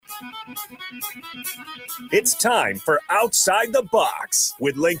It's time for Outside the Box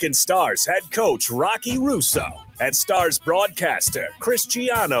with Lincoln Stars head coach Rocky Russo and Stars broadcaster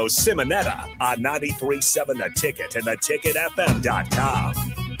Cristiano Simonetta on 93.7 The Ticket and theticketfm.com.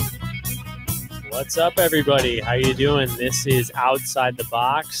 What's up, everybody? How you doing? This is Outside the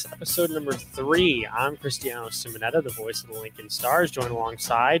Box, episode number 3. I'm Cristiano Simonetta, the voice of the Lincoln Stars, joined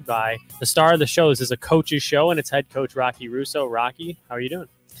alongside by the star of the show. This is a coach's show, and it's head coach Rocky Russo. Rocky, how are you doing?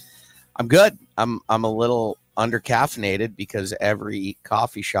 I'm good. I'm a little under-caffeinated because every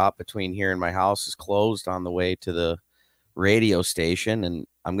coffee shop between here and my house is closed on the way to the radio station, and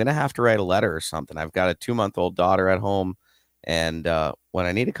I'm going to have to write a letter or something. I've got a 2-month-old daughter at home, and when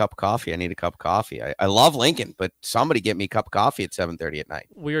I need a cup of coffee, I need a cup of coffee. I love Lincoln, but somebody get me a cup of coffee at 7:30 at night.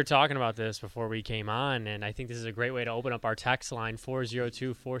 We were talking about this before we came on, and I think this is a great way to open up our text line,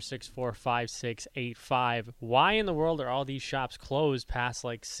 402-464-5685. Why in the world are all these shops closed past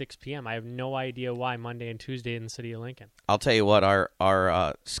like 6 p.m.? I have no idea why Monday and Tuesday in the city of Lincoln. I'll tell you what,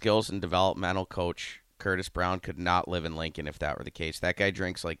 our skills and developmental coach, Curtis Brown, could not live in Lincoln if that were the case. That guy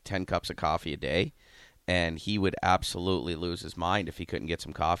drinks like 10 cups of coffee a day. And he would absolutely lose his mind if he couldn't get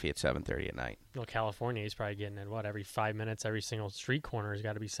some coffee at 7:30 at night. Well, California, he's probably getting it, every 5 minutes, every single street corner has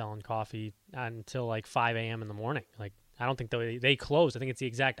got to be selling coffee until like 5 a.m. in the morning. Like, I don't think they close. I think it's the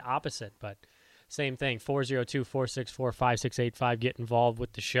exact opposite, but same thing. 402-464-5685. Get involved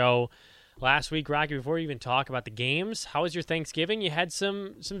with the show. Last week, Rocky, before we even talk about the games, how was your Thanksgiving? You had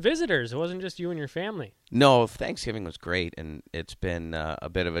some visitors. It wasn't just you and your family. No, Thanksgiving was great, and it's been a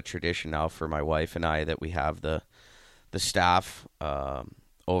bit of a tradition now for my wife and I that we have the staff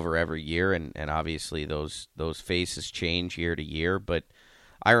over every year, and obviously those faces change year to year. But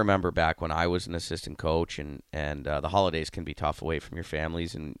I remember back when I was an assistant coach, and the holidays can be tough away from your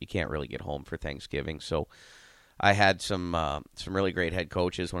families, and you can't really get home for Thanksgiving. So I had some really great head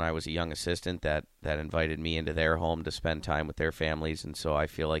coaches when I was a young assistant that invited me into their home to spend time with their families, and so I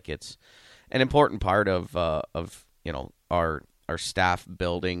feel like it's an important part of our staff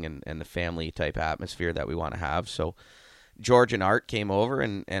building and the family type atmosphere that we want to have. So George and Art came over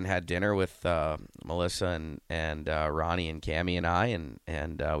and had dinner with Melissa and Ronnie and Cammie and I,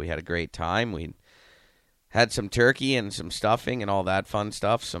 and we had a great time. We had some turkey and some stuffing and all that fun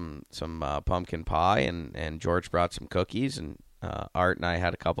stuff, some pumpkin pie, and George brought some cookies, and Art and I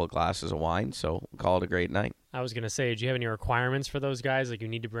had a couple of glasses of wine, so we called it a great night. I was going to say, do you have any requirements for those guys? Like, you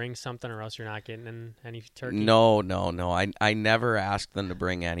need to bring something or else you're not getting any turkey? No. I never asked them to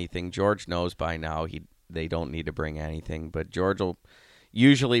bring anything. George knows by now they don't need to bring anything, but George will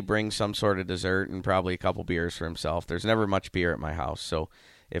usually bring some sort of dessert and probably a couple beers for himself. There's never much beer at my house, so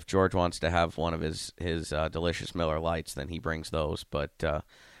if George wants to have one of his delicious Miller Lights, then he brings those. But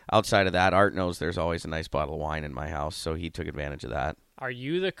outside of that, Art knows there's always a nice bottle of wine in my house, so he took advantage of that. Are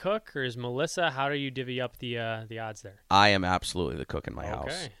you the cook, or is Melissa? How do you divvy up the odds there? I am absolutely the cook in my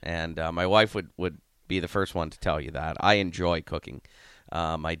house, and my wife would be the first one to tell you that. I enjoy cooking.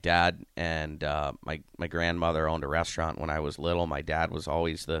 My dad and my grandmother owned a restaurant when I was little. My dad was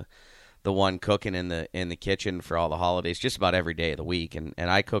always the one cooking in the kitchen for all the holidays, just about every day of the week. And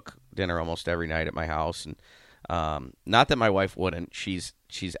I cook dinner almost every night at my house. And not that my wife wouldn't. She's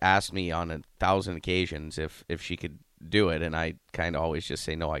asked me on 1,000 occasions if she could do it, and I kind of always just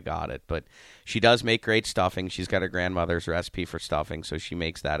say, no, I got it. But she does make great stuffing. She's got her grandmother's recipe for stuffing, so she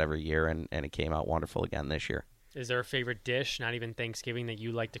makes that every year, and it came out wonderful again this year. Is there a favorite dish, not even Thanksgiving, that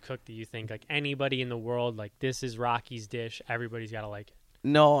you like to cook that you think, like, anybody in the world, like, this is Rocky's dish, everybody's got to like it?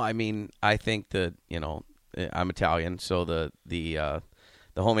 No, I mean, I think that, I'm Italian, so the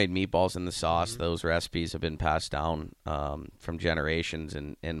homemade meatballs and the sauce, those recipes have been passed down from generations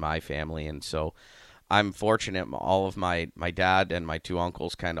in my family, and so I'm fortunate. All of my dad and my 2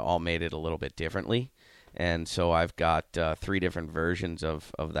 uncles kind of all made it a little bit differently, and so I've got 3 different versions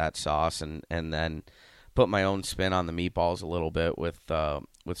of that sauce, and then put my own spin on the meatballs a little bit with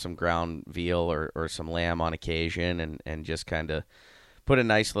some ground veal or some lamb on occasion, and just kind of put a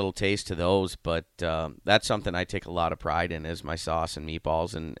nice little taste to those. But that's something I take a lot of pride in, is my sauce and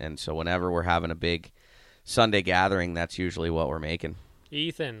meatballs. And so whenever we're having a big Sunday gathering, that's usually what we're making.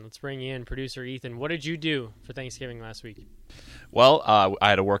 Ethan, let's bring you in. Producer Ethan, what did you do for Thanksgiving last week? Well, I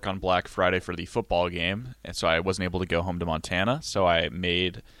had to work on Black Friday for the football game, and so I wasn't able to go home to Montana. So I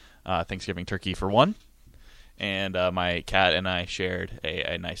made Thanksgiving turkey for one. And my cat and I shared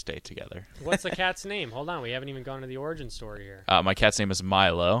a nice day together. What's the cat's name? Hold on, we haven't even gone to the origin story here. My cat's name is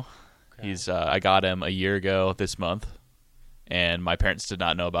Milo. Okay. I got him a year ago this month, and my parents did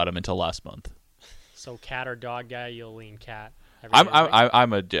not know about him until last month. So cat or dog guy, you'll lean cat.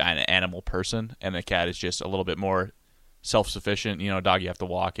 I'm an animal person, and the cat is just a little bit more self-sufficient. Dog, you have to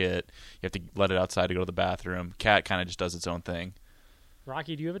walk it. You have to let it outside to go to the bathroom. Cat kind of just does its own thing.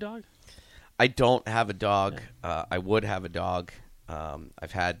 Rocky, do you have a dog? I don't have a dog. I would have a dog.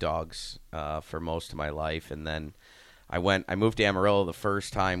 I've had dogs for most of my life, and then I moved to Amarillo the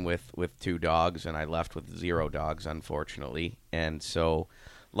first time with 2 dogs, and I left with 0 dogs, unfortunately. And so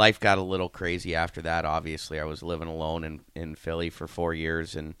life got a little crazy after that. Obviously, I was living alone in Philly for 4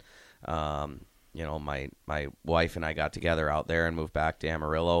 years, and my wife and I got together out there and moved back to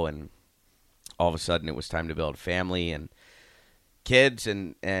Amarillo, and all of a sudden it was time to build a family, and kids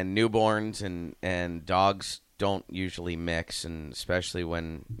and newborns and dogs don't usually mix, and especially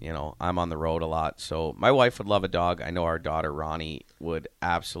when I'm on the road a lot. So my wife would love a dog. I know our daughter Ronnie would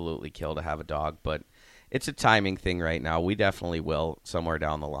absolutely kill to have a dog, but it's a timing thing right now. We definitely will somewhere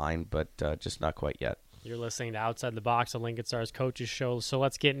down the line, but just not quite yet. You're listening to Outside the Box, the Lincoln Stars Coaches Show. So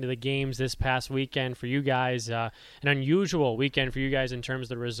let's get into the games this past weekend for you guys. An unusual weekend for you guys in terms of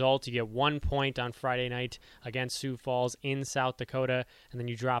the results. You get 1 point on Friday night against Sioux Falls in South Dakota, and then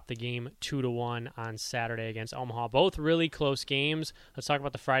you drop the game 2-1 on Saturday against Omaha. Both really close games. Let's talk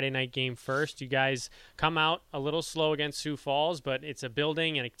about the Friday night game first. You guys come out a little slow against Sioux Falls, but it's a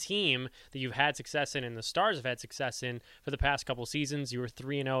building and a team that you've had success in, and the Stars have had success in for the past couple seasons. You were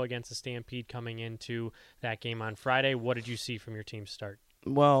 3-0 against the Stampede coming into that game on Friday. What did you see from your team's start?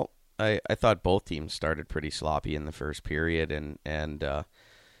 Well, I thought both teams started pretty sloppy in the first period, and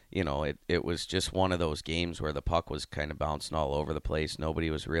it was just one of those games where the puck was kind of bouncing all over the place. Nobody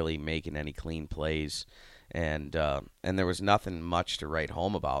was really making any clean plays, and there was nothing much to write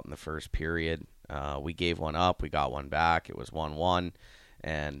home about in the first period. We gave one up, we got one back. It was 1-1,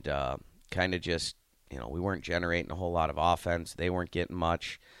 and kind of just we weren't generating a whole lot of offense. They weren't getting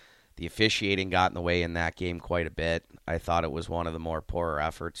much. The officiating got in the way in that game quite a bit. I thought it was one of the more poorer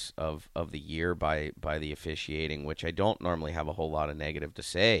efforts of the year by the officiating, which I don't normally have a whole lot of negative to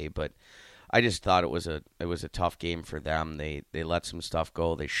say, but I just thought it was a tough game for them. They let some stuff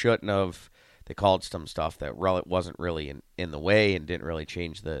go they shouldn't have. They called some stuff that wasn't really in the way and didn't really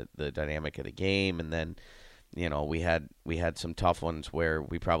change the dynamic of the game. And then we had some tough ones where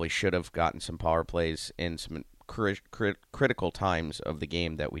we probably should have gotten some power plays in some critical times of the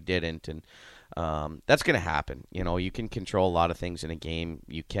game that we didn't, and that's going to happen. You can control a lot of things in a game.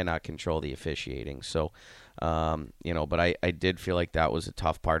 You cannot control the officiating. So, but I did feel like that was a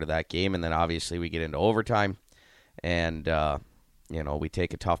tough part of that game, and then obviously we get into overtime, and we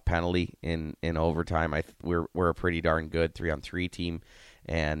take a tough penalty in overtime. We're a pretty darn good 3-on-3 team,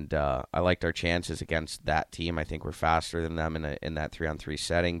 and I liked our chances against that team. I think we're faster than them in that 3-on-3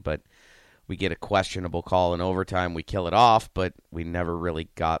 setting, but we get a questionable call in overtime. We kill it off, but we never really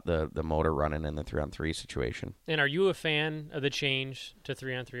got the motor running in the 3-on-3 situation. And are you a fan of the change to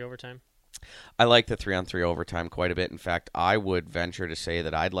 3-on-3 overtime? I like the 3-on-3 overtime quite a bit. In fact, I would venture to say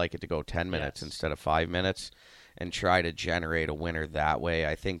that I'd like it to go 10 minutes instead of 5 minutes and try to generate a winner that way.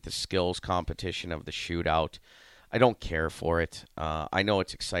 I think the skills competition of the shootout, I don't care for it. I know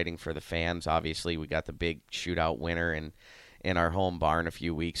it's exciting for the fans. Obviously, we got the big shootout winner in our home barn a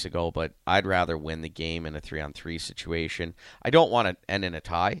few weeks ago, but I'd rather win the game in a 3-on-3 situation. I don't want to end in a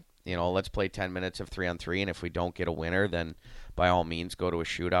tie. Let's play 10 minutes of 3-on-3, and if we don't get a winner, then by all means go to a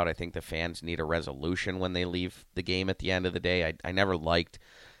shootout. I think the fans need a resolution when they leave the game at the end of the day. I never liked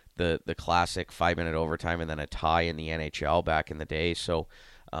the classic 5-minute overtime and then a tie in the NHL back in the day. So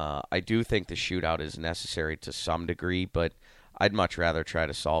I do think the shootout is necessary to some degree, but I'd much rather try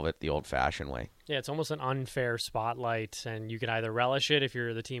to solve it the old-fashioned way. Yeah, it's almost an unfair spotlight, and you can either relish it if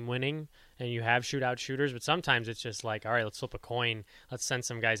you're the team winning and you have shootout shooters, but sometimes it's just like, all right, let's flip a coin. Let's send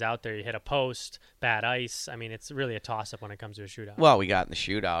some guys out there. You hit a post, bad ice. I mean, it's really a toss-up when it comes to a shootout. Well, we got in the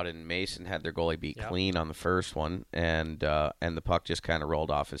shootout, and Mason had their goalie beat clean on the first one, and the puck just kind of rolled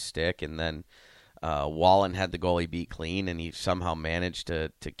off his stick, and then Wallen had the goalie beat clean, and he somehow managed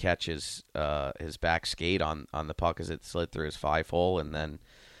to catch his back skate on the puck as it slid through his 5-hole, and then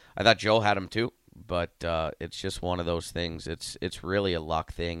I thought Joe had him too, but it's just one of those things. It's really a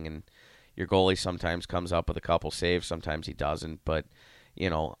luck thing, and your goalie sometimes comes up with a couple saves, sometimes he doesn't, but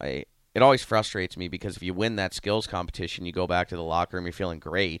it always frustrates me because if you win that skills competition, you go back to the locker room, you're feeling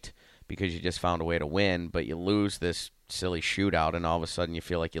great because you just found a way to win, but you lose this silly shootout, and all of a sudden you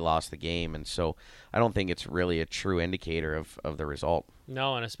feel like you lost the game. And so I don't think it's really a true indicator of the result.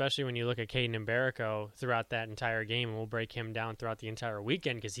 No, and especially when you look at Caden Mbarico throughout that entire game, and we'll break him down throughout the entire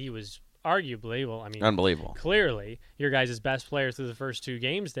weekend because he was arguably, well, I mean, unbelievable. Clearly, your guys' best player through the first 2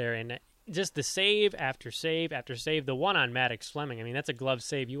 games there, and just the save after save after save. The one on Maddox Fleming, I mean, that's a glove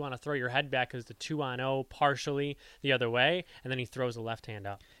save. You want to throw your head back because the 2-on-0 partially the other way, and then he throws the left hand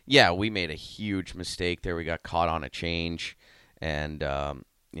up. Yeah, we made a huge mistake there. We got caught on a change, and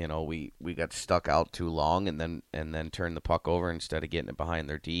we got stuck out too long, and then turned the puck over instead of getting it behind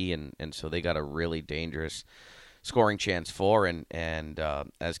their D, and so they got a really dangerous scoring chance for, and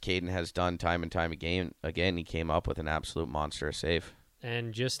as Caden has done time and time again, he came up with an absolute monstrous save.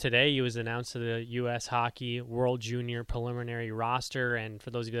 And just today, he was announced to the U.S. Hockey World Junior preliminary roster. And for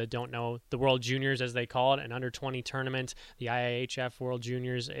those of you that don't know, the World Juniors, as they call it, an under-20 tournament, the IIHF World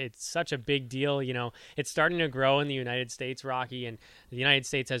Juniors, it's such a big deal. You know, it's starting to grow in the United States, Rocky, and the United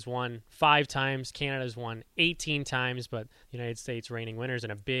States has won 5 times. Canada's won 18 times, but the United States reigning winners,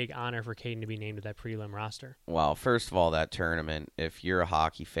 and a big honor for Caden to be named to that prelim roster. Well, first of all, that tournament, if you're a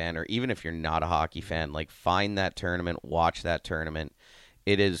hockey fan, or even if you're not a hockey fan, like, find that tournament, watch that tournament.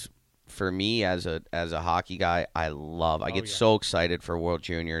 It is, for me as a hockey guy, I get so excited for World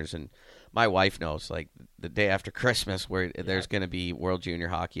Juniors, and my wife knows, like, the day after Christmas where there's going to be World Junior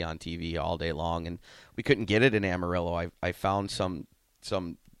hockey on TV all day long, and we couldn't get it in Amarillo. I found some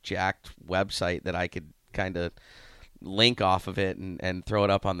jacked website that I could kind of link off of it and throw it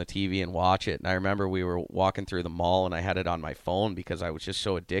up on the TV and watch it. And I remember we were walking through the mall, and I had it on my phone because I was just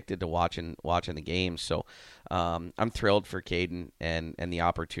so addicted to watching the games. So I'm thrilled for Caden and the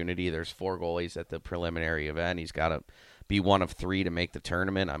opportunity. There's 4 goalies at the preliminary event. He's got to be one of 3 to make the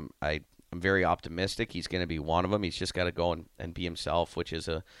tournament. I'm very optimistic he's going to be one of them. He's just got to go and be himself, which is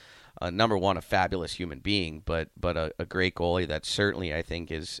number one, a fabulous human being, but a great goalie that certainly, I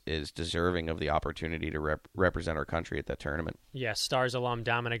think, is deserving of the opportunity to represent our country at that tournament. Yes, Stars alum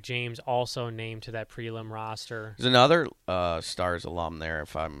Dominic James also named to that prelim roster. There's another Stars alum there,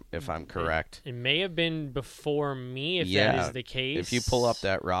 if I'm correct. It may have been before me, if that is the case. If you pull up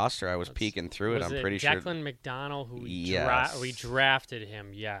that roster, I was peeking through it. I'm pretty sure. Declan McDonald, who we drafted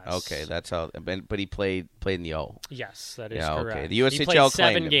him. Yes. Okay, that's how. But he played in the O. Yes, that is correct. Okay. The USHL he played 7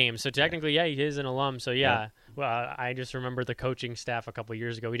 claimed him. games, so technically, he is an alum. So Well, I just remember the coaching staff a couple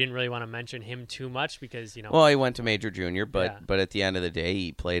years ago. We didn't really want to mention him too much because Well, he went to Major Junior, but at the end of the day,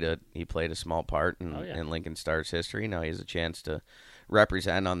 he played a small part in Lincoln Stars history. Now he has a chance to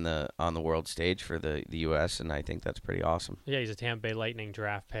represent on the world stage for the U.S., and I think that's pretty awesome. Yeah, he's a Tampa Bay Lightning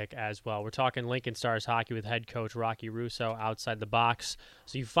draft pick as well. We're talking Lincoln Stars hockey with head coach Rocky Russo outside the box.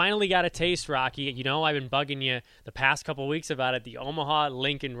 So you finally got a taste, Rocky. You know, I've been bugging you the past couple weeks about it, the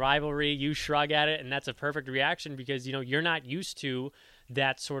Omaha-Lincoln rivalry. You shrug at it, and that's a perfect reaction because, you're not used to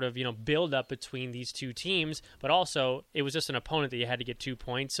that sort of, build-up between these two teams, but also it was just an opponent that you had to get 2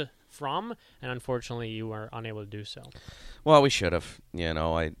 points from, and unfortunately you were unable to do so. Well, we should have.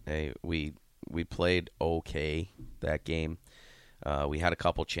 We played okay that game. We had a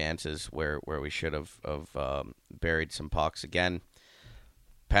couple chances where we should have buried some pucks. Again,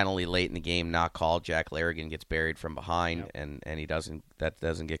 penalty late in the game, not called. Jack Larrigan gets buried from behind, and he doesn't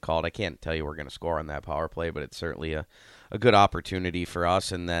get called. I can't tell you we're going to score on that power play, but it's certainly a good opportunity for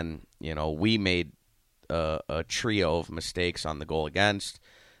us. And then we made a trio of mistakes on the goal against.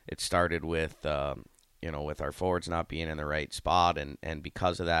 It started with with our forwards not being in the right spot, and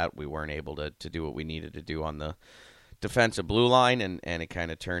because of that, we weren't able to do what we needed to do on the defensive blue line, and it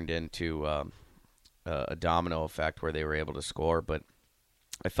kind of turned into a domino effect where they were able to score. But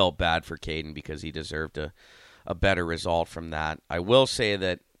I felt bad for Caden because he deserved a better result from that. I will say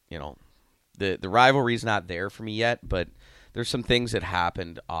that the rivalry's not there for me yet, but there's some things that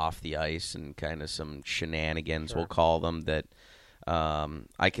happened off the ice and kind of some shenanigans, we'll call them, that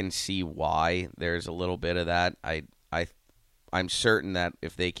I can see why there's a little bit of that. I'm certain that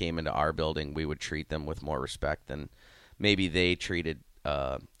if they came into our building, we would treat them with more respect than maybe they treated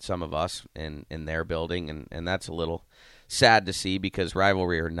some of us in their building, and that's a little sad to see because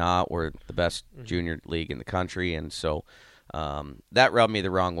rivalry or not, we're the best junior league in the country, and so that rubbed me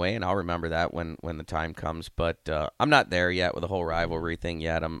the wrong way, and I'll remember that when the time comes. But I'm not there yet with the whole rivalry thing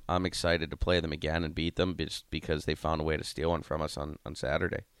yet. I'm excited to play them again and beat them just because they found a way to steal one from us on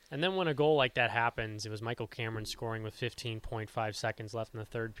Saturday. And then when a goal like that happens, it was Michael Cameron scoring with 15.5 seconds left in the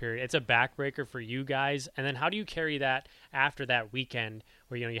third period. It's a backbreaker for you guys. And then how do you carry that after that weekend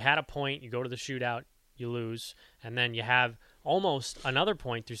where you had a point, you go to the shootout, you lose, and then you have almost another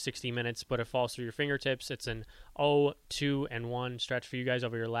point through 60 minutes, but it falls through your fingertips. It's an 0-2-1 stretch for you guys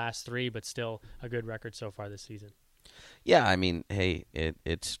over your last 3, but still a good record so far this season. Yeah, I mean, hey,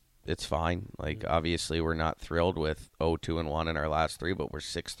 it's fine. Like, obviously, we're not thrilled with 0-2-1 in our last 3, but we're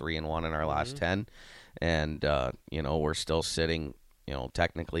 6-3-1 in our last 10, and we're still sitting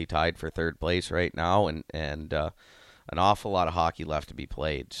technically tied for third place right now, and an awful lot of hockey left to be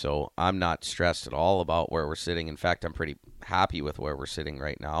played. So I'm not stressed at all about where we're sitting. In fact, I'm pretty happy with where we're sitting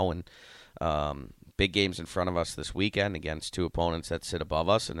right now. And big games in front of us this weekend against two opponents that sit above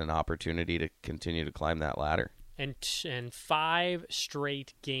us, and an opportunity to continue to climb that ladder. And 5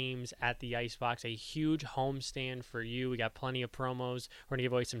 straight games at the Icebox, a huge homestand for you. We got plenty of promos. We're going to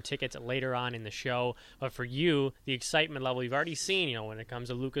give away some tickets later on in the show. But for you, the excitement level you've already seen, when it comes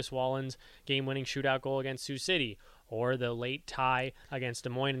to Lucas Wallen's game-winning shootout goal against Sioux City, or the late tie against Des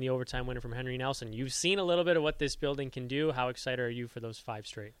Moines and the overtime winner from Henry Nelson. You've seen a little bit of what this building can do. How excited are you for those 5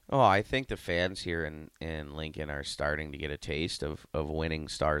 straight? Oh, I think the fans here in Lincoln are starting to get a taste of winning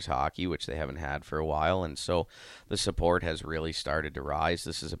Stars hockey, which they haven't had for a while. And so the support has really started to rise.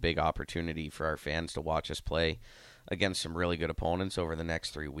 This is a big opportunity for our fans to watch us play against some really good opponents over the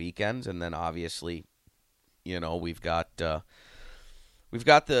next 3 weekends. And then obviously, we've got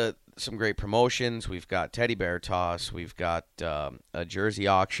some great promotions. We've got teddy bear toss. We've got a jersey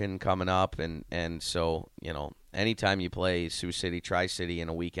auction coming up, and so anytime you play Sioux City, Tri-City in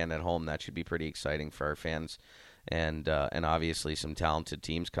a weekend at home, that should be pretty exciting for our fans, and obviously some talented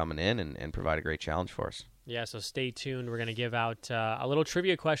teams coming in and provide a great challenge for us. Yeah, so stay tuned. We're going to give out a little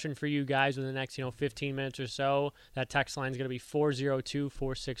trivia question for you guys in the next 15 minutes or so. That text line is going to be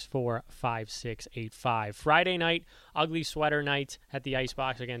 402-464-5685. Friday night, ugly sweater night at the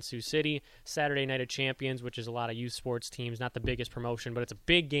Icebox against Sioux City. Saturday night of Champions, which is a lot of youth sports teams. Not the biggest promotion, but it's a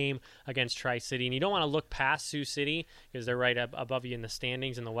big game against Tri-City. And you don't want to look past Sioux City because they're right above you in the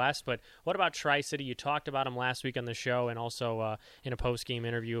standings in the West. But what about Tri-City? You talked about them last week on the show, and also in a post-game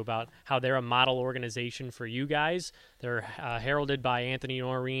interview about how they're a model organization for you guys. They're heralded by Anthony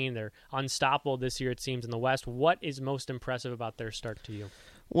Noreen. They're unstoppable this year, it seems, in the West. What is most impressive about their start to you?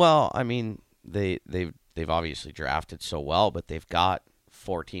 Well, I mean, they've obviously drafted so well, but they've got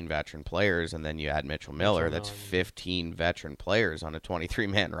 14 veteran players, and then you add Mitchell Miller. That's 15 veteran players on a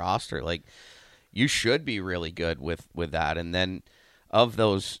 23-man roster. Like, you should be really good with that. And then of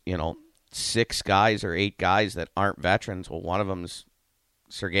those, 6 guys or 8 guys that aren't veterans, well, one of them's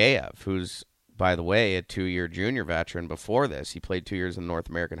Sergeyev, who's, by the way, a 2-year junior veteran before this. He played 2 years in the North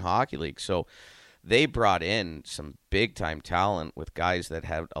American Hockey League. So they brought in some big-time talent with guys that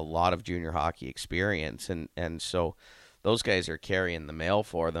had a lot of junior hockey experience. And so those guys are carrying the mail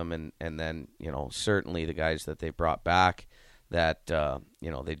for them. And then, certainly the guys that they brought back that,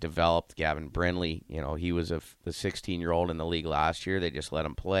 they developed. Gavin Brindley, he was the 16-year-old in the league last year. They just let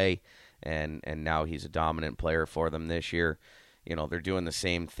him play, and now he's a dominant player for them this year. They're doing the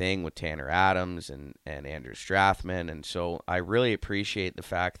same thing with Tanner Adams and Andrew Strathman. And so I really appreciate the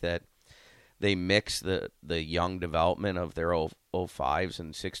fact that they mix the young development of their 05s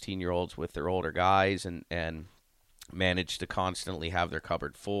and 16-year-olds with their older guys and manage to constantly have their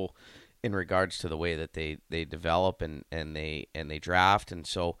cupboard full in regards to the way that they develop and they draft. And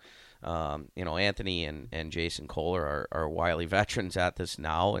so, Anthony and Jason Kohler are wily veterans at this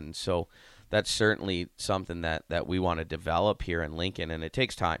now. And so that's certainly something that we want to develop here in Lincoln, and it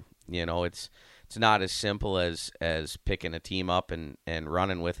takes time. It's not as simple as picking a team up and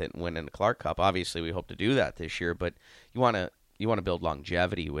running with it and winning the Clark Cup. Obviously, we hope to do that this year, but you want to build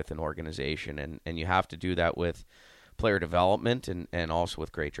longevity with an organization, and you have to do that with player development and also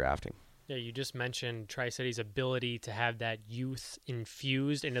with great drafting. Yeah, you just mentioned Tri-City's ability to have that youth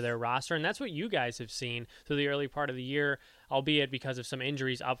infused into their roster, and that's what you guys have seen through the early part of the year, albeit because of some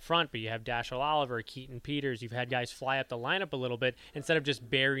injuries up front. But you have Dashiell Oliver, Keaton Peters. You've had guys fly up the lineup a little bit instead of just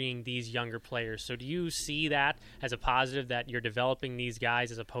burying these younger players. So do you see that as a positive, that you're developing these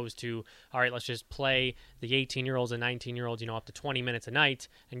guys as opposed to, all right, let's just play the 18-year-olds and 19-year-olds, up to 20 minutes a night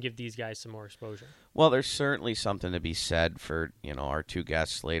and give these guys some more exposure? Well, there's certainly something to be said for, our 2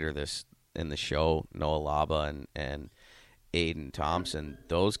 guests later in the show, Noah Laba and Aidan Thompson.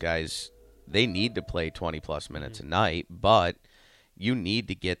 Those guys, they need to play 20-plus minutes a night, but you need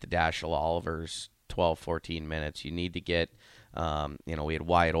to get the Dashiell Olivers 12, 14 minutes. You need to get, we had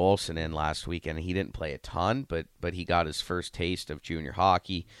Wyatt Olson in last weekend, and he didn't play a ton, but he got his first taste of junior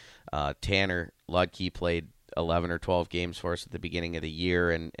hockey. Tanner Ludke played 11 or 12 games for us at the beginning of the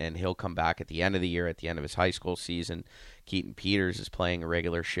year, and he'll come back at the end of the year, at the end of his high school season. Keaton Peters is playing a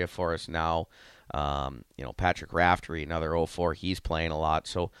regular shift for us now. Patrick Raftery, another 04, he's playing a lot.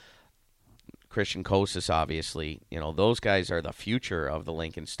 So Christian Kosas, obviously, those guys are the future of the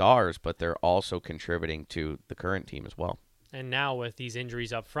Lincoln Stars, but they're also contributing to the current team as well. And now with these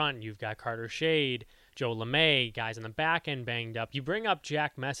injuries up front, you've got Carter Shade, Joe LeMay, guys in the back end banged up. You bring up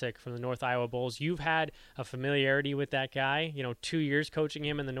Jack Messick from the North Iowa Bulls. You've had a familiarity with that guy, 2 years coaching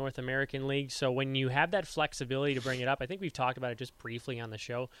him in the North American League. So when you have that flexibility to bring it up, I think we've talked about it just briefly on the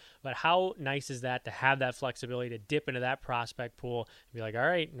show, but how nice is that to have that flexibility to dip into that prospect pool and be like, all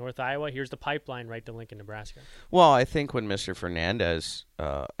right, North Iowa, here's the pipeline right to Lincoln, Nebraska. Well, I think when Mr. Fernandez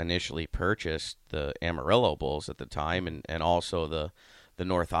initially purchased the Amarillo Bulls at the time and also the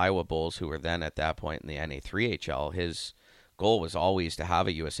North Iowa Bulls, who were then at that point in the NA3HL, his goal was always to have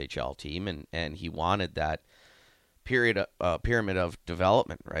a USHL team, and he wanted that pyramid of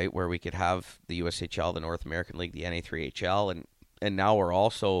development, right, where we could have the USHL, the North American League, the NA3HL, and now we're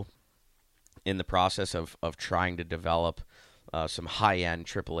also in the process of trying to develop some high-end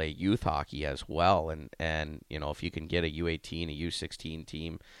AAA youth hockey as well, and if you can get a U18, a U16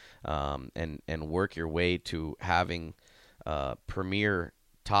 team, and work your way to having premier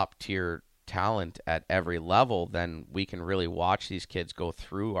top-tier talent at every level, then we can really watch these kids go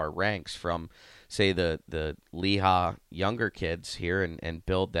through our ranks from, say, the Lehigh younger kids here and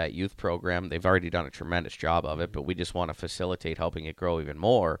build that youth program. They've already done a tremendous job of it, but we just want to facilitate helping it grow even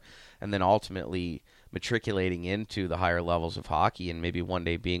more, and then ultimately matriculating into the higher levels of hockey and maybe one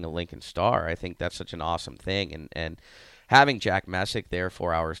day being a Lincoln Star. I think that's such an awesome thing, and having Jack Messick there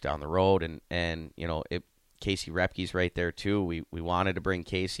 4 hours down the road, and Casey Repke's right there too. We wanted to bring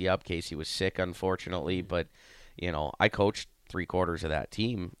Casey up. Casey was sick, unfortunately, but I coached 3/4 of that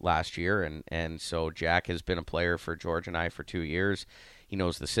team last year, and so Jack has been a player for George and I for 2 years. He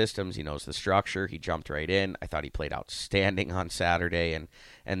knows the systems, he knows the structure. He jumped right in. I thought he played outstanding on Saturday,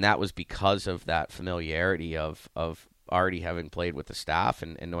 and that was because of that familiarity of already having played with the staff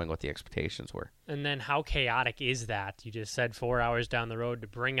and knowing what the expectations were. And then how chaotic is that? You just said 4 hours down the road to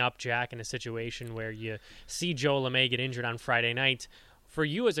bring up Jack in a situation where you see Joe LeMay get injured on Friday night. For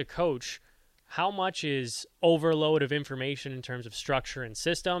you as a coach, how much is overload of information in terms of structure and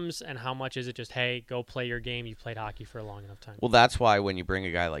systems, and how much is it just, hey, go play your game, you've played hockey for a long enough time? Well, that's why when you bring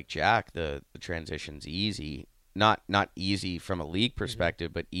a guy like Jack, the transition's easy. Not easy from a league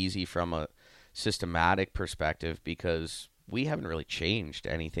perspective, but easy from a systematic perspective, because we haven't really changed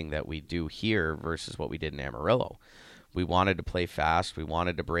anything that we do here versus what we did in Amarillo. We wanted to play fast. We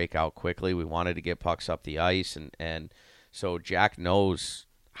wanted to break out quickly. We wanted to get pucks up the ice. And so Jack knows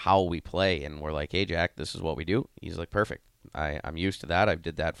how we play. And we're like, hey, Jack, this is what we do. He's like, perfect. I'm used to that. I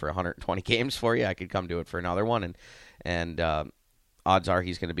did that for 120 games for you. I could come do it for another one. And odds are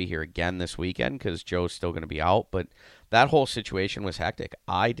he's going to be here again this weekend because Joe's still going to be out. But that whole situation was hectic.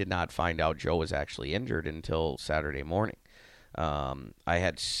 I did not find out Joe was actually injured until Saturday morning. I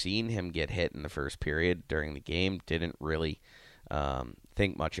had seen him get hit in the first period during the game. Didn't really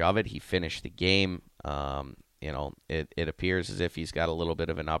think much of it. He finished the game. It appears as if he's got a little bit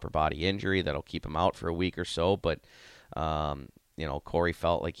of an upper body injury that'll keep him out for a week or so. But Corey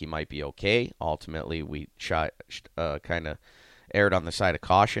felt like he might be okay. Ultimately, we kind of erred on the side of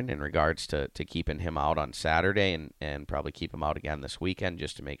caution in regards to keeping him out on Saturday and probably keep him out again this weekend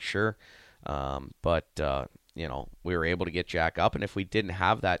just to make sure. But we were able to get Jack up, and if we didn't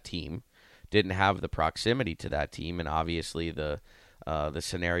have that team, didn't have the proximity to that team, and obviously the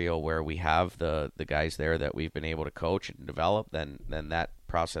scenario where we have the guys there that we've been able to coach and develop, then that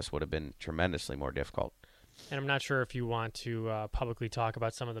process would have been tremendously more difficult. And I'm not sure if you want to publicly talk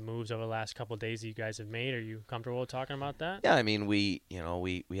about some of the moves over the last couple of days that you guys have made. Are you comfortable talking about that? Yeah, I mean, we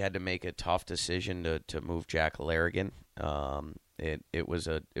had to make a tough decision to move Jack Larrigan. It was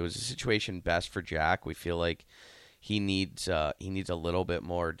a situation best for Jack. We feel like he needs a little bit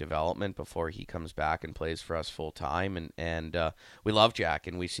more development before he comes back and plays for us full time. And we love Jack,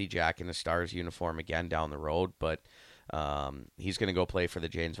 and we see Jack in the Stars uniform again down the road, but he's going to go play for the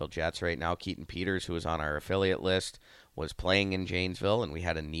Janesville Jets right now. Keaton Peters, who was on our affiliate list, was playing in Janesville, and we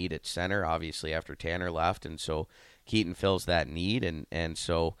had a need at center, obviously, after Tanner left, and so Keaton fills that need, and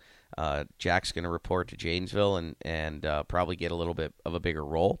so Jack's going to report to Janesville and probably get a little bit of a bigger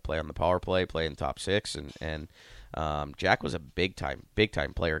role, play on the power play, play in top six, and Jack was a big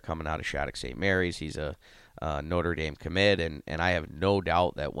time player coming out of Shattuck St. Mary's. He's a Notre Dame commit, and I have no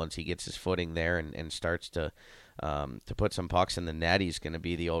doubt that once he gets his footing there and starts to put some pucks in the net, he's going to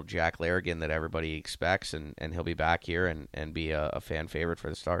be the old Jack Larrigan that everybody expects, and he'll be back here and be a fan favorite for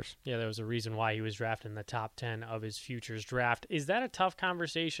the Stars. Yeah, there was a reason why he was drafted in the top 10 of his futures draft. Is that a tough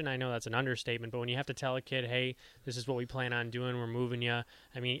conversation? I know that's an understatement, but when you have to tell a kid, hey, this is what we plan on doing, we're moving you.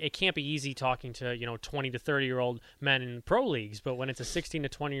 I mean, it can't be easy talking to 20 to 30-year-old men in pro leagues, but when it's a 16 to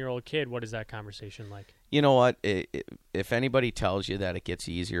 20-year-old kid, what is that conversation like? You know what? If anybody tells you that it gets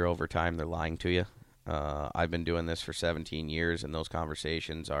easier over time, they're lying to you. I've been doing this for 17 years, and those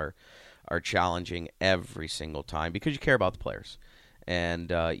conversations are challenging every single time because you care about the players.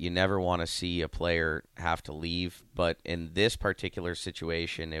 And you never want to see a player have to leave. But in this particular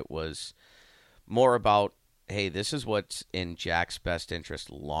situation, it was more about, hey, this is what's in Jack's best interest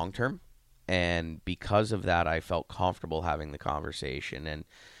long term. And because of that, I felt comfortable having the conversation. And,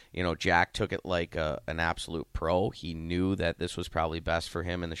 Jack took it like an absolute pro. He knew that this was probably best for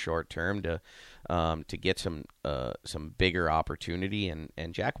him in the short term to get some bigger opportunity.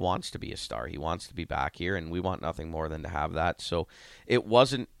 And Jack wants to be a star. He wants to be back here, and we want nothing more than to have that. So it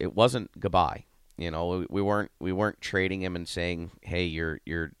wasn't goodbye. We weren't trading him and saying, hey,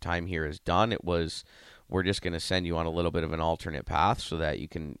 your time here is done. It was, we're just going to send you on a little bit of an alternate path so that you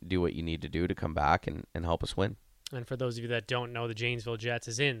can do what you need to do to come back and help us win. And for those of you that don't know, the Janesville Jets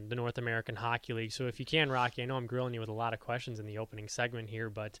is in the North American Hockey League. So if you can, Rocky, I know I'm grilling you with a lot of questions in the opening segment here,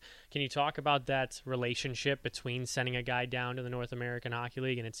 but can you talk about that relationship between sending a guy down to the North American Hockey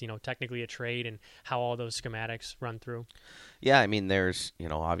League and it's, technically a trade, and how all those schematics run through? Yeah, I mean, there's,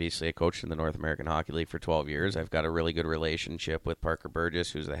 obviously I coached in the North American Hockey League for 12 years. I've got a really good relationship with Parker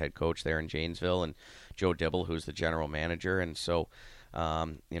Burgess, who's the head coach there in Janesville, and Joe Dibble, who's the general manager. And so,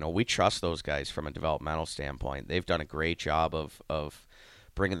 we trust those guys from a developmental standpoint. They've done a great job of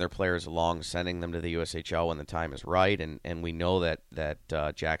bringing their players along, sending them to the USHL when the time is right, and we know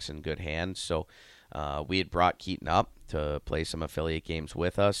that Jack's in good hands. So we had brought Keaton up to play some affiliate games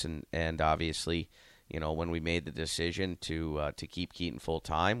with us, and obviously, when we made the decision to keep Keaton full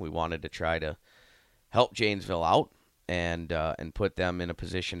time, we wanted to try to help Janesville out and put them in a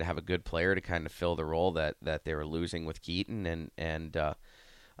position to have a good player to kind of fill the role that they were losing with Keaton, and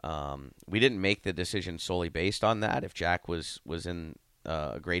we didn't make the decision solely based on that. If Jack was in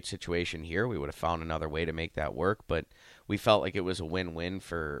a great situation here, we would have found another way to make that work, but we felt like it was a win-win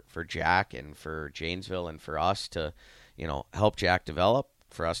for Jack and for Janesville and for us to help Jack develop,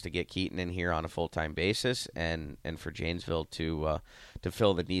 for us to get Keaton in here on a full-time basis, and for Janesville to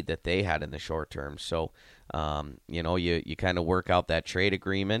fill the need that they had in the short term. So you kind of work out that trade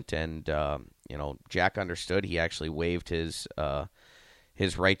agreement, and Jack understood. He actually waived his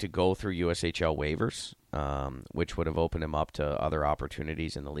right to go through USHL waivers, which would have opened him up to other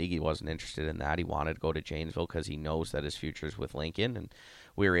opportunities in the league. He wasn't interested in that. He wanted to go to Janesville because he knows that his future is with Lincoln, and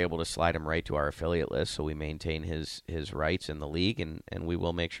we were able to slide him right to our affiliate list, so we maintain his rights in the league, and we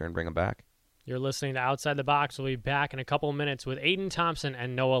will make sure and bring him back. You're listening to Outside the Box. We'll be back in a couple of minutes with Aidan Thompson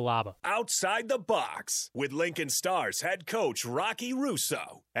and Noah Laba. Outside the Box with Lincoln Stars head coach Rocky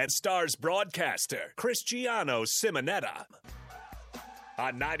Russo and Stars broadcaster Cristiano Simonetta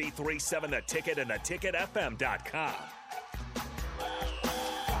on 93.7 The Ticket and theticketfm.com.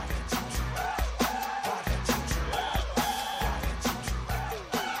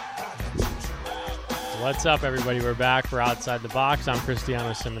 What's up, everybody? We're back for Outside the Box. I'm Cristiano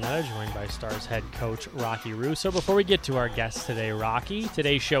Simonetta, joined by Stars head coach Rocky Russo. Before we get to our guest today, Rocky,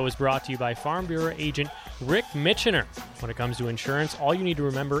 today's show is brought to you by Farm Bureau agent Rick Michener. When it comes to insurance, all you need to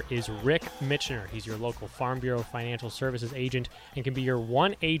remember is Rick Michener. He's your local Farm Bureau financial services agent and can be your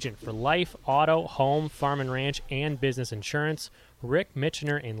one agent for life, auto, home, farm and ranch, and business insurance. Rick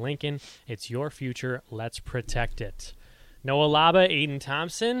Michener in Lincoln. It's your future. Let's protect it. Noah Laba, Aidan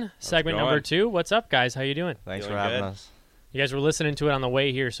Thompson, segment number 2. What's up, guys? How you doing? Thanks for having us. You guys were listening to it on the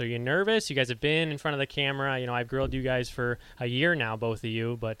way here, so you're nervous? You guys have been in front of the camera. I've grilled you guys for a year now, both of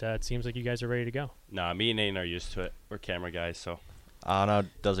you, but it seems like you guys are ready to go. Nah, me and Aidan are used to it. We're camera guys, so. Anna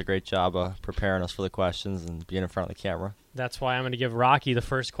does a great job of preparing us for the questions and being in front of the camera. That's why I'm going to give Rocky the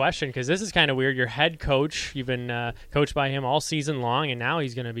first question, because this is kind of weird. Your head coach, you've been coached by him all season long, and now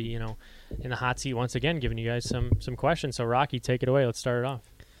he's going to be, in the hot seat once again, giving you guys some questions. So, Rocky, take it away. Let's start it off.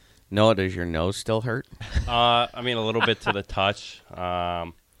 Noah, does your nose still hurt? A little bit to the touch.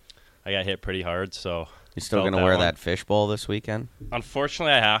 I got hit pretty hard, so. You still going to wear that fishbowl this weekend?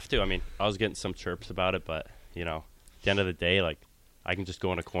 Unfortunately, I have to. I was getting some chirps about it, but, at the end of the day, I can just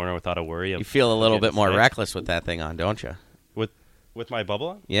go in a corner without a worry. You feel a little bit more reckless with that thing on, don't you? With my bubble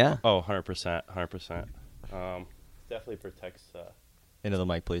on? Yeah. Oh, 100%. Definitely protects. Into the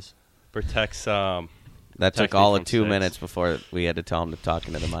mic, please. Protects. That took all of 2 minutes before we had to tell him to talk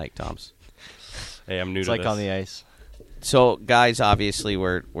into the mic, Toms. Hey, I'm new it's to like this. On the ice. So, guys, obviously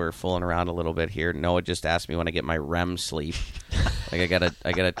we're fooling around a little bit here. Noah just asked me when I get my REM sleep. I got a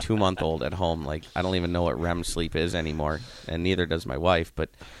 2-month-old at home. I don't even know what REM sleep is anymore, and neither does my wife. But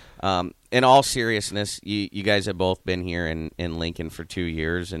in all seriousness, you guys have both been here in Lincoln for 2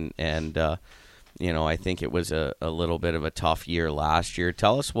 years, and I think it was a little bit of a tough year last year.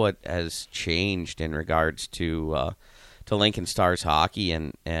 Tell us what has changed in regards to Lincoln Stars hockey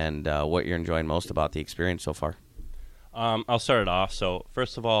and what you're enjoying most about the experience so far. I'll start it off. So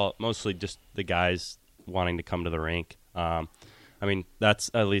first of all, mostly just the guys wanting to come to the rink. I mean,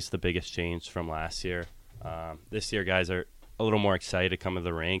 that's at least the biggest change from last year. This year, guys are a little more excited to come to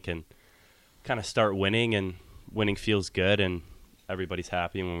the rink and kind of start winning, and winning feels good, and everybody's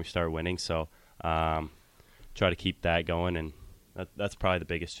happy when we start winning. So try to keep that going, and that's probably the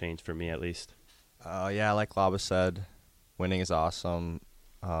biggest change for me, at least. Yeah, like Laba said, winning is awesome.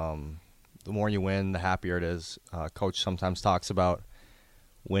 The more you win, the happier it is. Coach sometimes talks about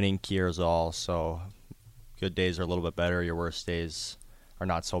winning cures all, so good days are a little bit better. Your worst days are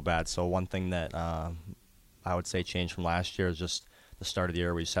not so bad. So one thing that I would say changed from last year is just the start of the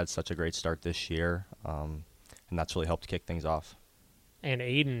year. We just had such a great start this year, and that's really helped kick things off. And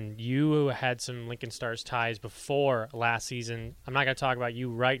Aidan, you had some Lincoln Stars ties before last season. I'm not going to talk about you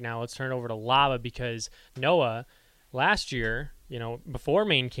right now. Let's turn it over to Laba, because Noah, last year, before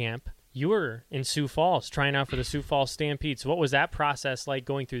main camp, you were in Sioux Falls trying out for the Sioux Falls Stampede. So what was that process like,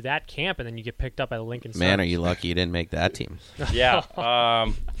 going through that camp, and then you get picked up by the Lincoln Stars? Man, are you lucky you didn't make that team.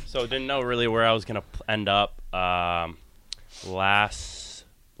 Yeah. So didn't know really where I was going to end up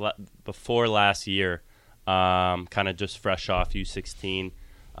before last year. Kind of just fresh off U16.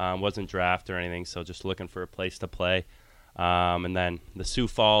 Wasn't drafted or anything, so just looking for a place to play. And then the Sioux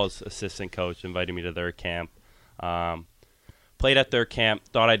Falls assistant coach invited me to their camp. Played at their camp,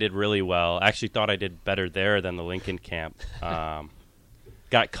 thought I did really well. Actually thought I did better there than the Lincoln camp.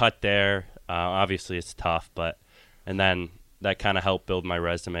 Got cut there. Obviously it's tough, and then that kind of helped build my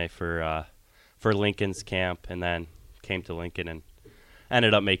resume for Lincoln's camp, and then came to Lincoln and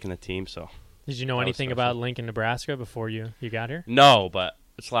ended up making the team. So did you know anything about Lincoln, Nebraska before you got here? No, but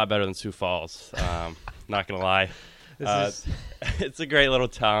it's a lot better than Sioux Falls. Not going to lie. It's a great little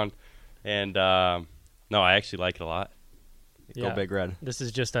town, and no, I actually like it a lot. Go Big Red. This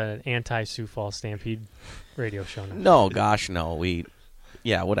is just an anti-Sioux Falls Stampede radio show now. No, gosh, no.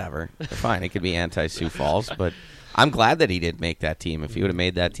 Whatever. Fine, it could be anti-Sioux Falls, but I'm glad that he did make that team. If he would have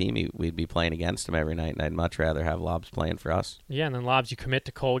made that team, we'd be playing against him every night, and I'd much rather have Lobs playing for us. Yeah, and then Lobs, you commit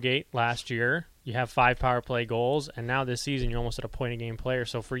to Colgate last year. You have 5 power play goals, and now this season you're almost at a point-a-game player.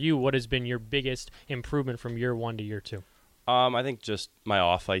 So for you, what has been your biggest improvement from year 1 to year 2? I think just my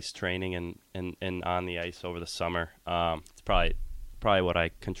off-ice training and on the ice over the summer. It's probably what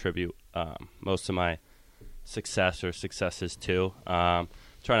I contribute most of my successes to. Try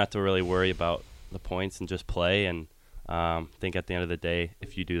not to really worry about the points and just play, and think at the end of the day,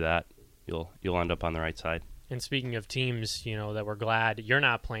 if you do that, you'll end up on the right side. And speaking of teams, that we're glad you're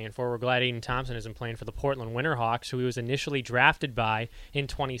not playing for, we're glad Aidan Thompson isn't playing for the Portland Winterhawks, who he was initially drafted by in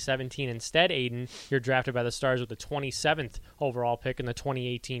 2017. Instead, Aidan, you're drafted by the Stars with the 27th overall pick in the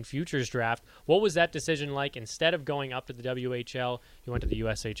 2018 Futures Draft. What was that decision like? Instead of going up to the WHL, you went to the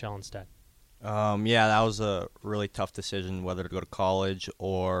USHL instead. Yeah, that was a really tough decision, whether to go to college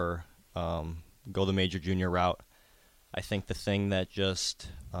or go the major junior route. I think the thing that just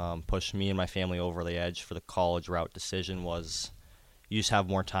pushed me and my family over the edge for the college route decision was you just have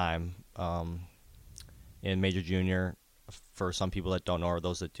more time. In major junior, for some people that don't know or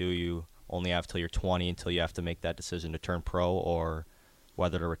those that do, you only have till you're 20 until you have to make that decision to turn pro or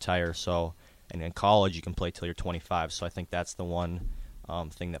whether to retire. So, and in college, you can play till you're 25. So I think that's the one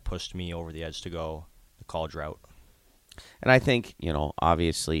thing that pushed me over the edge to go the college route. And I think,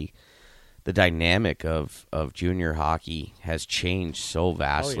 obviously the dynamic of junior hockey has changed so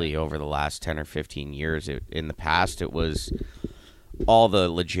vastly over the last 10 or 15 years. In the past, it was all the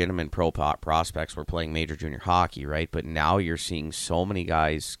legitimate pro prospects were playing major junior hockey, right? But now you're seeing so many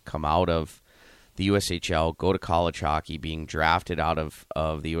guys come out of the USHL, go to college hockey, being drafted out of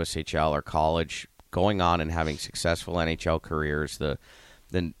the USHL or college, going on and having successful NHL careers.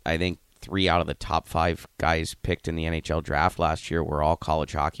 Then I think 3 out of the top 5 guys picked in the NHL draft last year were all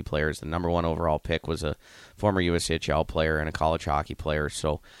college hockey players. The number 1 overall pick was a former USHL player and a college hockey player.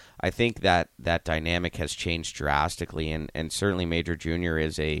 So I think that dynamic has changed drastically, and certainly major junior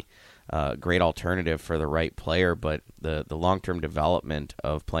is a great alternative for the right player, but the long-term development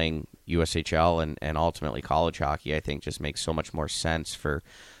of playing USHL and ultimately college hockey, I think, just makes so much more sense for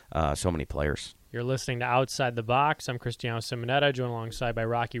so many players. You're listening to Outside the Box. I'm Cristiano Simonetta, joined alongside by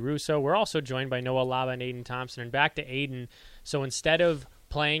Rocky Russo. We're also joined by Noah Laba and Aidan Thompson. And back to Aidan. So instead of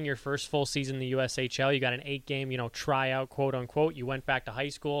playing your first full season in the USHL, you got an 8-game, tryout, quote unquote. You went back to high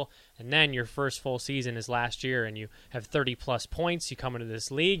school, and then your first full season is last year, and you have 30-plus points. You come into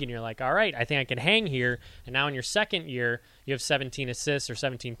this league, and you're like, all right, I think I can hang here. And now in your second year, you have 17 assists, or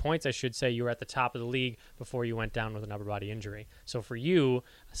 17 points, I should say. You were at the top of the league before you went down with an upper body injury. So for you,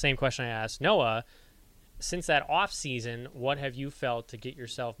 same question I asked Noah. Since that off season, what have you felt to get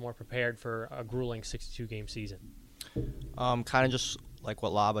yourself more prepared for a grueling 62-game season? Kind of just like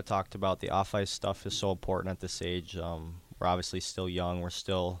what Laba talked about, the off-ice stuff is so important at this age. We're obviously still young. We're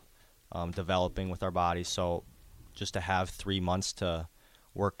still developing with our bodies. So just to have 3 months to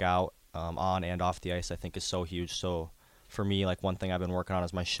work out on and off the ice, I think is so huge. So for me, like one thing I've been working on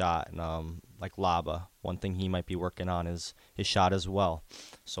is my shot. And like Laba, one thing he might be working on is his shot as well.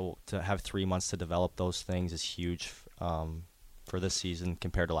 So to have 3 months to develop those things is huge for this season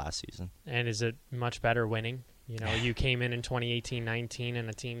compared to last season. And is it much better winning? You know, you came in 2018-19 and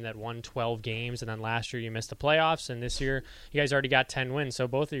a team that won 12 games, and then last year you missed the playoffs, and this year you guys already got 10 wins. So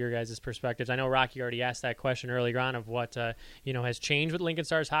both of your guys' perspectives. I know Rocky already asked that question earlier on of what has changed with Lincoln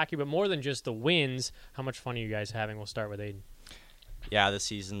Stars hockey, but more than just the wins, how much fun are you guys having? We'll start with Aidan. Yeah, this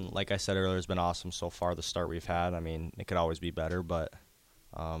season, like I said earlier, has been awesome so far. The start we've had, I mean, it could always be better, but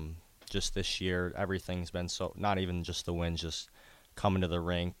just this year, everything's been so. Not even just the wins, just coming to the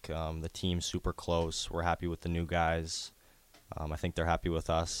rink, the team's super close. We're happy with the new guys. I think they're happy with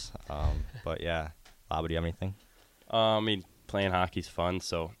us. But yeah, Laba, do you have anything? I mean, playing hockey's fun,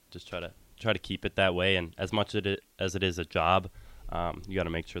 so just try to keep it that way. And as much as it is a job, you got to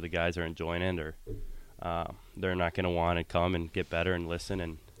make sure the guys are enjoying it, or they're not going to want to come and get better and listen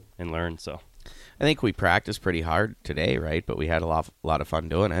and learn. So I think we practiced pretty hard today, right? But we had a lot of fun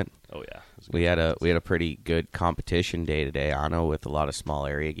doing it. Oh yeah, we had a pretty good competition day today, Anno, with a lot of small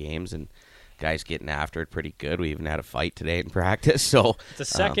area games and guys getting after it pretty good. We even had a fight today in practice. So it's the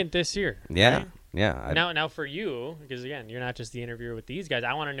second this year. Yeah, right? yeah. Now for you, because again, you're not just the interviewer with these guys.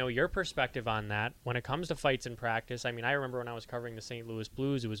 I want to know your perspective on that when it comes to fights in practice. I mean, I remember when I was covering the St. Louis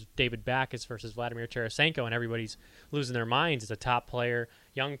Blues, it was David Backes versus Vladimir Tarasenko, and everybody's losing their minds. It's a top player,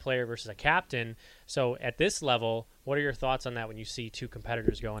 young player versus a captain. So at this level, what are your thoughts on that when you see two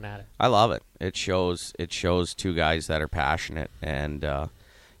competitors going at it? I love it. It shows two guys that are passionate, and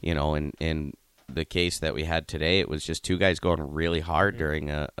in the case that we had today, it was just two guys going really hard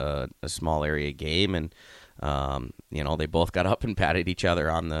during a small area game, and they both got up and patted each other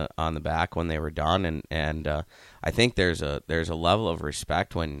on the back when they were done, and I think there's a level of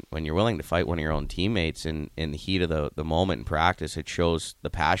respect when you're willing to fight one of your own teammates in the heat of the moment in practice. It shows the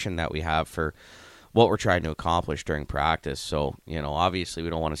passion that we have for what we're trying to accomplish during practice. So obviously we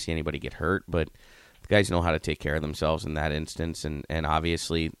don't want to see anybody get hurt, but the guys know how to take care of themselves in that instance, and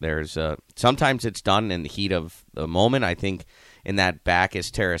obviously there's sometimes it's done in the heat of the moment. I think in that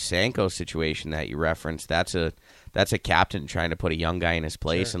Backes Tarasenko situation that you referenced, that's a captain trying to put a young guy in his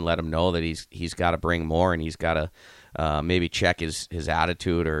place and let him know that he's got to bring more, and he's got to maybe check his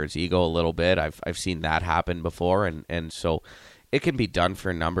attitude or his ego a little bit. I've seen that happen before, and so it can be done for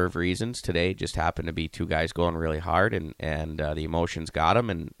a number of reasons. Today just happened to be two guys going really hard, and the emotions got them,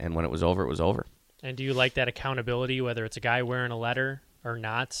 and when it was over, it was over. And do you like that accountability, whether it's a guy wearing a letter or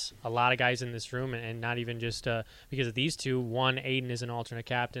not? A lot of guys in this room, and not even just because of these two. One, Aidan is an alternate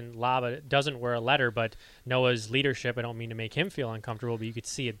captain. Laba doesn't wear a letter, but Noah's leadership, I don't mean to make him feel uncomfortable, but you could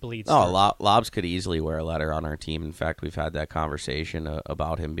see it bleeds through. Lobs could easily wear a letter on our team. In fact, we've had that conversation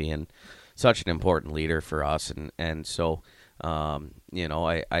about him being such an important leader for us, and so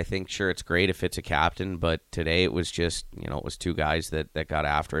I think sure it's great if it's a captain, but today it was just it was two guys that got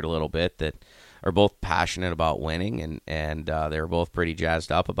after it a little bit, that are both passionate about winning, and they were both pretty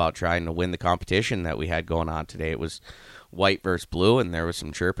jazzed up about trying to win the competition that we had going on today. It was white versus blue, and there was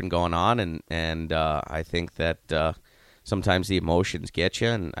some chirping going on, and I think that sometimes the emotions get you,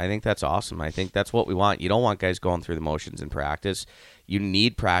 and I think that's awesome. I think that's what we want. You don't want guys going through the motions in practice. You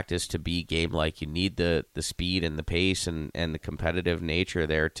need practice to be game-like. You need the speed and the pace and the competitive nature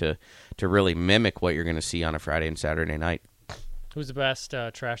there to really mimic what you're going to see on a Friday and Saturday night. Who's the best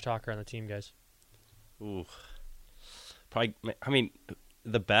trash talker on the team, guys? Ooh, probably. I mean,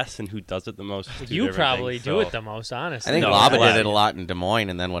 the best, and who does it the most? You probably do it the most, honestly. I think Laba did it a lot in Des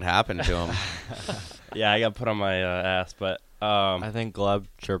Moines, and then what happened to him? Yeah, I got put on my ass, but I think Gleb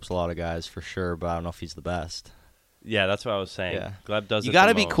chirps a lot of guys for sure, but I don't know if he's the best. Yeah, that's what I was saying. Yeah. Gleb does. You got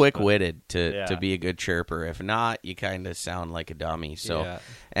to be most, quick-witted to be a good chirper. If not, you kind of sound like a dummy. So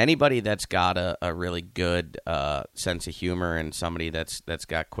anybody that's got a really good sense of humor and somebody that's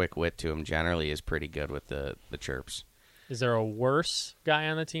got quick wit to him generally is pretty good with the chirps. Is there a worse guy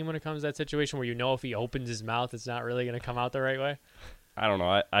on the team when it comes to that situation where if he opens his mouth, it's not really going to come out the right way? I don't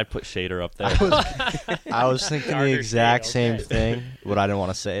know. I put Shader up there. I was thinking the exact same thing, but I didn't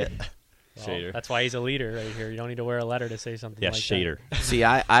want to say it. Well, Shader. That's why he's a leader right here. You don't need to wear a letter to say something like Shader. that. See,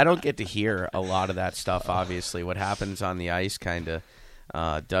 I don't get to hear a lot of that stuff, obviously. What happens on the ice kind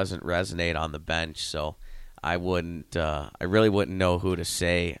of doesn't resonate on the bench. So I really wouldn't know who to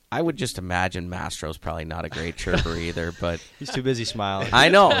say. I would just imagine Mastro's probably not a great chirper either, but He's too busy smiling. I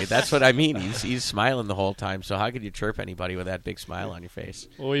know, that's what I mean. He's smiling the whole time, so how could you chirp anybody with that big smile on your face?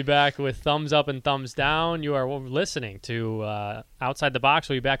 We'll be back with thumbs up and thumbs down. You are listening to Outside the Box.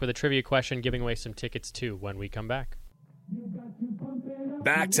 We'll be back with a trivia question, giving away some tickets too when we come back.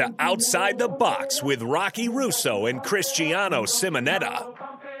 Back to Outside the Box with Rocky Russo and Cristiano Simonetta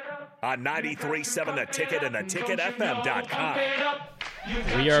on 93.7 The Ticket and theticketfm.com.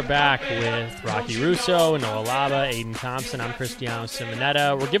 We are back with Rocky Russo, Noah Laba, Aidan Thompson. I'm Cristiano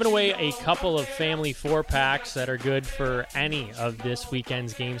Simonetta. We're giving away a couple of family 4-packs that are good for any of this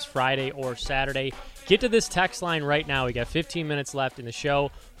weekend's games, Friday or Saturday. Get to this text line right now. We got 15 minutes left in the show.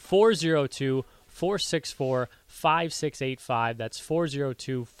 402-464-5685. That's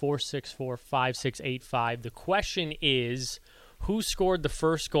 402-464-5685. The question is, who scored the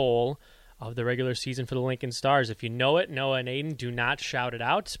first goal of the regular season for the Lincoln Stars? If you know it, Noah and Aidan, do not shout it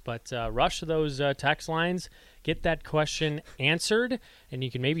out, but rush to those text lines. Get that question answered, and you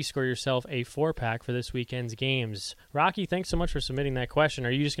can maybe score yourself a 4-pack for this weekend's games. Rocky, thanks so much for submitting that question.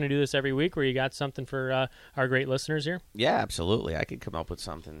 Are you just going to do this every week where you got something for our great listeners here? Yeah, absolutely. I could come up with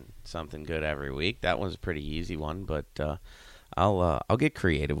something good every week. That one's a pretty easy one, but I'll get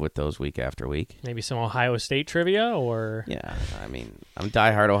creative with those week after week. Maybe some Ohio State trivia, or yeah. I mean, I'm a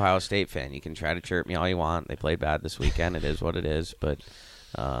diehard Ohio State fan. You can try to chirp me all you want. They played bad this weekend. It is what it is. But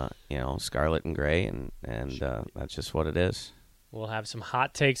scarlet and gray, and that's just what it is. We'll have some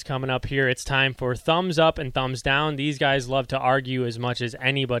hot takes coming up here. It's time for thumbs up and thumbs down. These guys love to argue as much as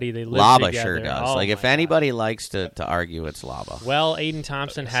anybody. They live Laba together. sure does. Oh, if anybody likes to argue, it's Laba. Well, Aidan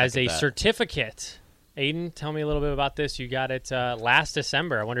Thompson has a certificate. Aidan, tell me a little bit about this. You got it last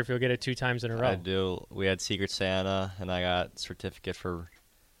December. I wonder if you'll get it 2 times in a row. I do. We had Secret Santa, and I got certificate for,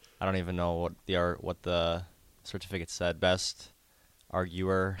 I don't even know what the certificate said. Best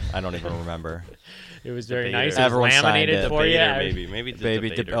arguer. I don't even remember. It was very Debater. nice. It was Everyone signed laminated it. for you. Maybe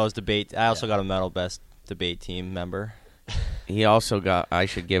It was debate. I also got a medal, best debate team member. He also got. I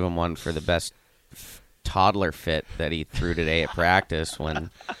should give him one for the best toddler fit that he threw today at practice when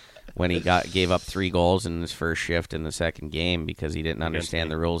he gave up 3 goals in his first shift in the second game because he didn't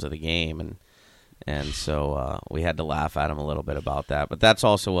understand the rules of the game, and so we had to laugh at him a little bit about that. But that's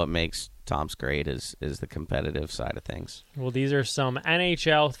also what makes Tom's great is the competitive side of things. Well, these are some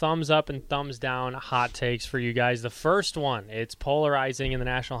NHL thumbs up and thumbs down hot takes for you guys. The first one, it's polarizing in the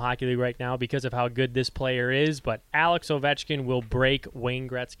National Hockey League right now because of how good this player is, but Alex Ovechkin will break Wayne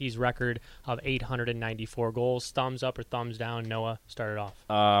Gretzky's record of 894 goals. Thumbs up or thumbs down? Noah, start it off.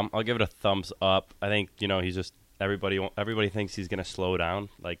 I'll give it a thumbs up. I think he's just everybody thinks he's going to slow down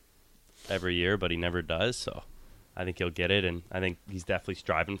like every year, but he never does. So I think he'll get it, and I think he's definitely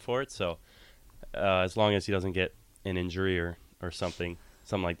striving for it. So as long as he doesn't get an injury or something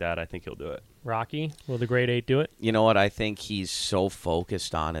like that, I think he'll do it. Rocky, will the grade 8 do it? You know what? I think he's so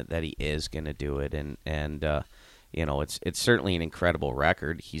focused on it that he is going to do it, and it's certainly an incredible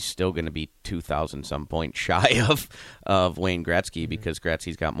record. He's still going to be 2,000 some points shy of Wayne Gretzky because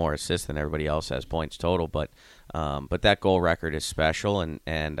Gretzky's got more assists than everybody else has points total. But that goal record is special,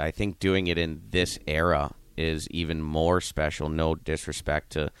 and I think doing it in this era is even more special. No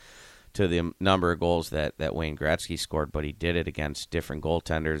disrespect to the number of goals that Wayne Gretzky scored, but he did it against different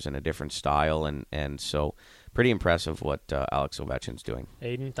goaltenders and a different style, and so pretty impressive what Alex Ovechkin's doing.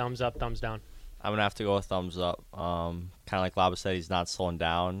 Aidan, thumbs up, thumbs down? I'm going to have to go with thumbs up. Kind of like Laba said, he's not slowing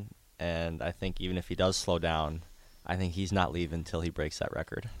down, and I think even if he does slow down, I think he's not leaving until he breaks that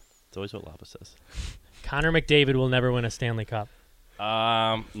record. It's always what Laba says. Connor McDavid will never win a Stanley Cup. No,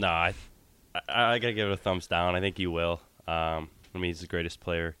 I got to give it a thumbs down. I think he will. He's the greatest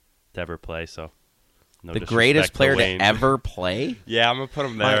player to ever play, so no the greatest player to Wayne. ever play? Yeah, I'm going to put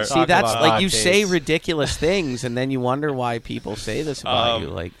him there. See, that's like you case. say ridiculous things, and then you wonder why people say this about you.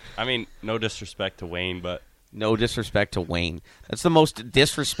 Like, I mean, no disrespect to Wayne, but no disrespect to Wayne. That's the most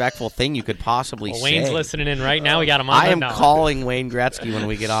disrespectful thing you could possibly say. Wayne's listening in right now. We got him on. I am now. calling Wayne Gretzky when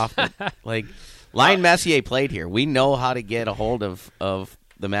we get off. Like, Lion Messier played here. We know how to get a hold of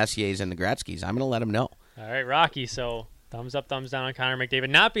the Messiers and the Gretzkys. I'm going to let him know. All right, Rocky. So thumbs up, thumbs down on Connor McDavid.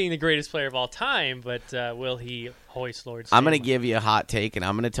 Not being the greatest player of all time, but will he hoist Lord Stanley? I'm going to give you a hot take, and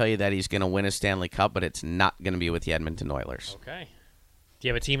I'm going to tell you that he's going to win a Stanley Cup, but it's not going to be with the Edmonton Oilers. Okay. Do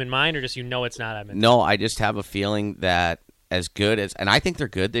you have a team in mind, or just it's not Edmonton? No, I just have a feeling that as good as – and I think they're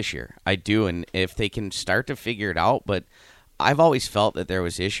good this year. I do, and if they can start to figure it out. But I've always felt that there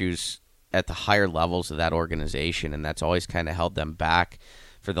was issues at the higher levels of that organization, and that's always kind of held them back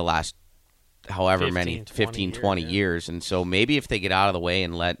for the last however 15, 20 years. And so maybe if they get out of the way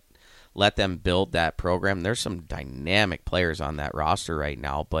and let let them build that program. There's some dynamic players on that roster right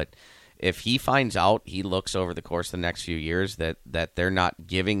now, but if he finds out, he looks over the course of the next few years that they're not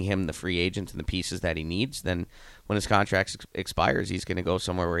giving him the free agents and the pieces that he needs, then when his contract expires, he's going to go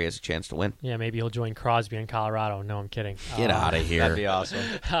somewhere where he has a chance to win. Yeah, maybe he'll join Crosby in Colorado. No, I'm kidding. Get out of here. That'd be awesome.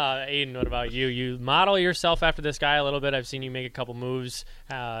 Aidan, what about you? You model yourself after this guy a little bit. I've seen you make a couple moves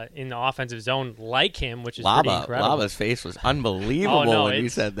in the offensive zone like him, which is pretty incredible. Laba's face was unbelievable when you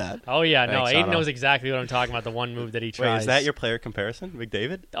said that. Oh, yeah. No, Thanks, Aidan Otto. knows exactly what I'm talking about, the one move that he tries. Wait, is that your player comparison,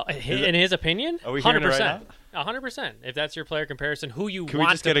 McDavid? In his opinion? Are we hearing 100%. it right now? 100%. If that's your player comparison, who you Can we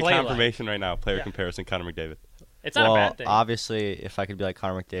want just to get a play confirmation right now? Player Yeah. comparison, Connor McDavid. It's not a bad thing. Obviously, if I could be like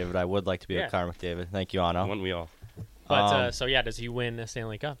Connor McDavid, I would like to be Yeah. like Connor McDavid. Thank you, Anno. Wouldn't we all? But so yeah, does he win the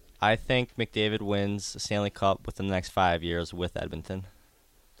Stanley Cup? I think McDavid wins the Stanley Cup within the next 5 years with Edmonton.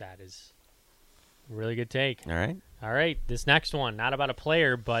 That is a really good take. All right. All right, this next one, not about a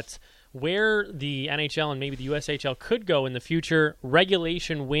player, but where the NHL and maybe the USHL could go in the future.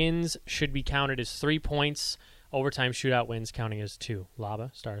 Regulation wins should be counted as 3 points. Overtime shootout wins counting as 2.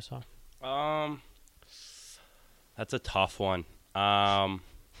 Laba, start us off. That's a tough one. I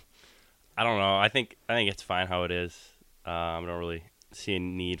don't know. I think it's fine how it is. I don't really see a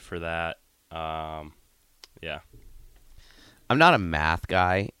need for that. Yeah. I'm not a math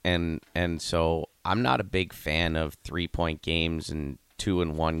guy, and so I'm not a big fan of 3-point games and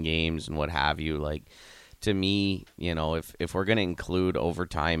 2-and-1 games and what have you. Like, to me, if we're going to include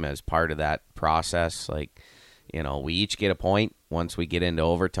overtime as part of that process, like, we each get a point once we get into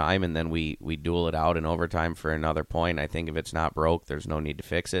overtime, and then we duel it out in overtime for another point. I think if it's not broke, there's no need to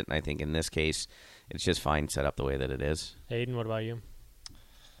fix it. And I think in this case, it's just fine set up the way that it is. Aidan, what about you?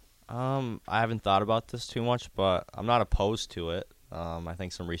 I haven't thought about this too much, but I'm not opposed to it. I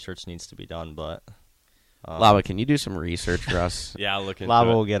think some research needs to be done, but Laba, can you do some research for us? Yeah, I'll look into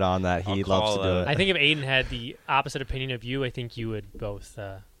Lava it. will get on that. He I'll loves to call, do it. I think if Aidan had the opposite opinion of you, I think you would both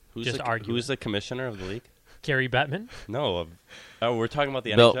argue. Who's the commissioner of the league? Gary Bettman? No. We're talking about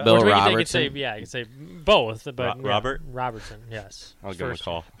the Bill- NHL? Bill Which way Robertson? you could say, yeah, you could say both. But Robert? Robertson, yes. I'll give him a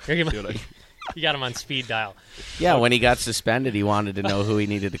call. You got him on speed dial. Yeah, when he got suspended, he wanted to know who he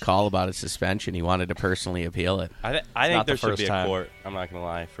needed to call about his suspension. He wanted to personally appeal it. I think not the there should first be a time. court. I'm not going to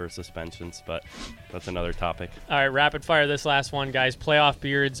lie, for suspensions, but that's another topic. All right, rapid fire this last one, guys. Playoff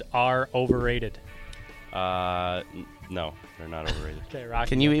beards are overrated. No, they're not overrated. Okay, Rocky.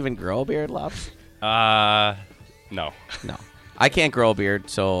 Can you even grow a beard, Lobs? No. No. I can't grow a beard,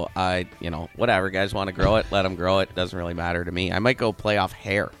 so whatever. Guys want to grow it, let them grow it. Doesn't really matter to me. I might go play off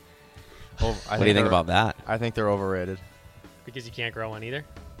hair. What do you think about that? I think they're overrated. Because you can't grow one either?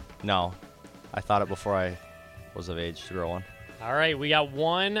 No. I thought it before I was of age to grow one. All right, we got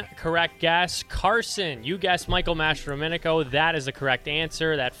one correct guess. Carson, you guessed Michael Mastrodomenico. That is the correct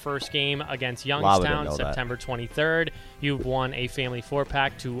answer. That first game against Youngstown, know that. September 23rd. You've won a family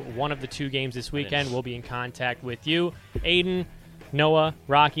 4-pack to one of the 2 games this weekend. We'll be in contact with you. Aidan, Noah,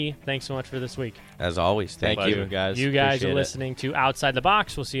 Rocky, thanks so much for this week. As always, thank Thank you. you, guys. You guys Appreciate are it. listening to Outside the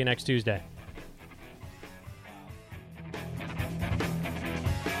Box. We'll see you next Tuesday.